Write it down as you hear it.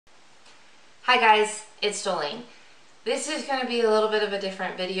Hi guys, it's Jolene. This is going to be a little bit of a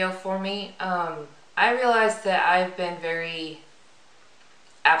different video for me. I realized that I've been very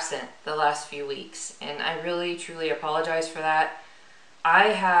absent the last few weeks, and I really truly apologize for that. I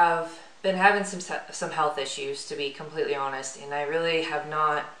have been having some health issues, to be completely honest, and I really have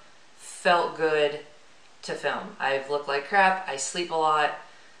not felt good to film. I've looked like crap, I sleep a lot.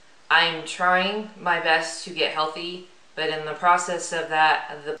 I'm trying my best to get healthy, but in the process of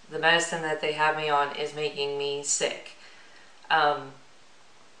that, the medicine that they have me on is making me sick. I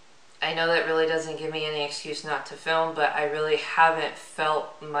know that really doesn't give me any excuse not to film, but I really haven't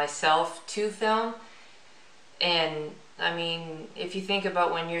felt myself to film. And I mean, if you think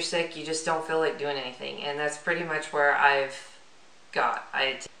about when you're sick, you just don't feel like doing anything. And that's pretty much where I've got.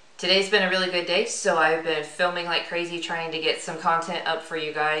 Today's been a really good day, so I've been filming like crazy, trying to get some content up for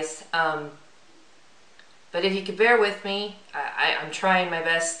you guys. But if you could bear with me, I'm trying my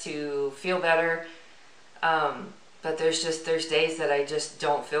best to feel better. But there's days that I just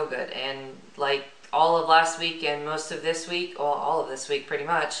don't feel good. And like all of last week and most of this week, well, all of this week pretty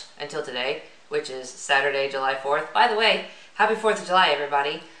much, until today, which is Saturday, July 4th. By the way, happy 4th of July,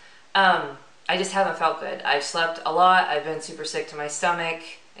 everybody. I just haven't felt good. I've slept a lot. I've been super sick to my stomach.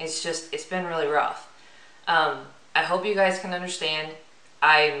 It's been really rough. I hope you guys can understand.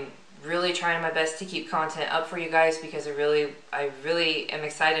 I'm really trying my best to keep content up for you guys because I really am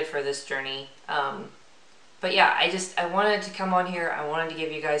excited for this journey. But yeah, I wanted to come on here. I wanted to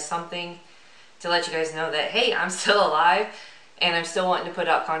give you guys something to let you guys know that, hey, I'm still alive and I'm still wanting to put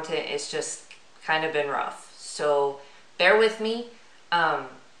out content. It's just kind of been rough. So bear with me. I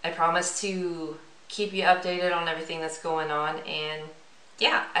promise to keep you updated on everything that's going on. And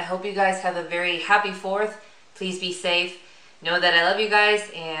yeah, I hope you guys have a very happy 4th. Please be safe. Know that I love you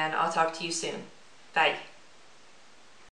guys, and I'll talk to you soon. Bye.